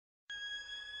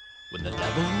When the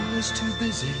devil is too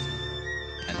busy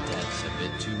and death's a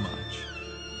bit too much,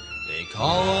 they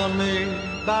call on me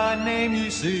by name, you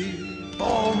see,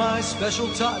 for my special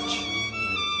touch.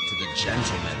 To the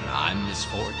gentlemen I'm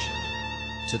misfortune,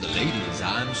 to the ladies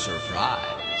I'm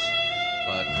surprise,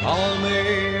 but call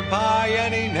me by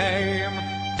any name,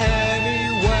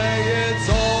 anyway it's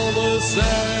all the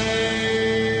same.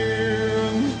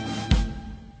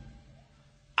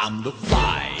 I'm the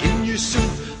fly in your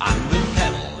soup, I'm the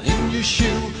pedal in your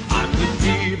shoe, I'm the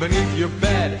bee beneath your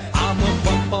bed, I'm the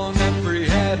bump on every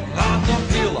head, I'm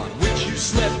the peel on which you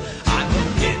slip, I'm the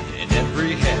pin in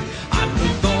every head, I'm the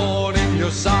thorn in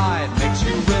your side, makes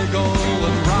you wriggle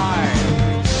and ride.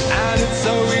 And it's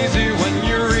so easy when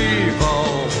you're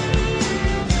evil.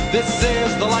 This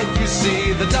is the life you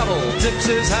see, the devil tips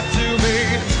his hat to me.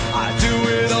 I do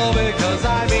it all because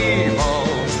I'm evil,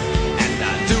 and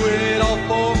I do it all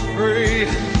for free.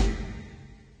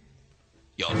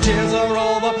 Your tears are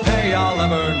all the pay I'll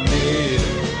ever need.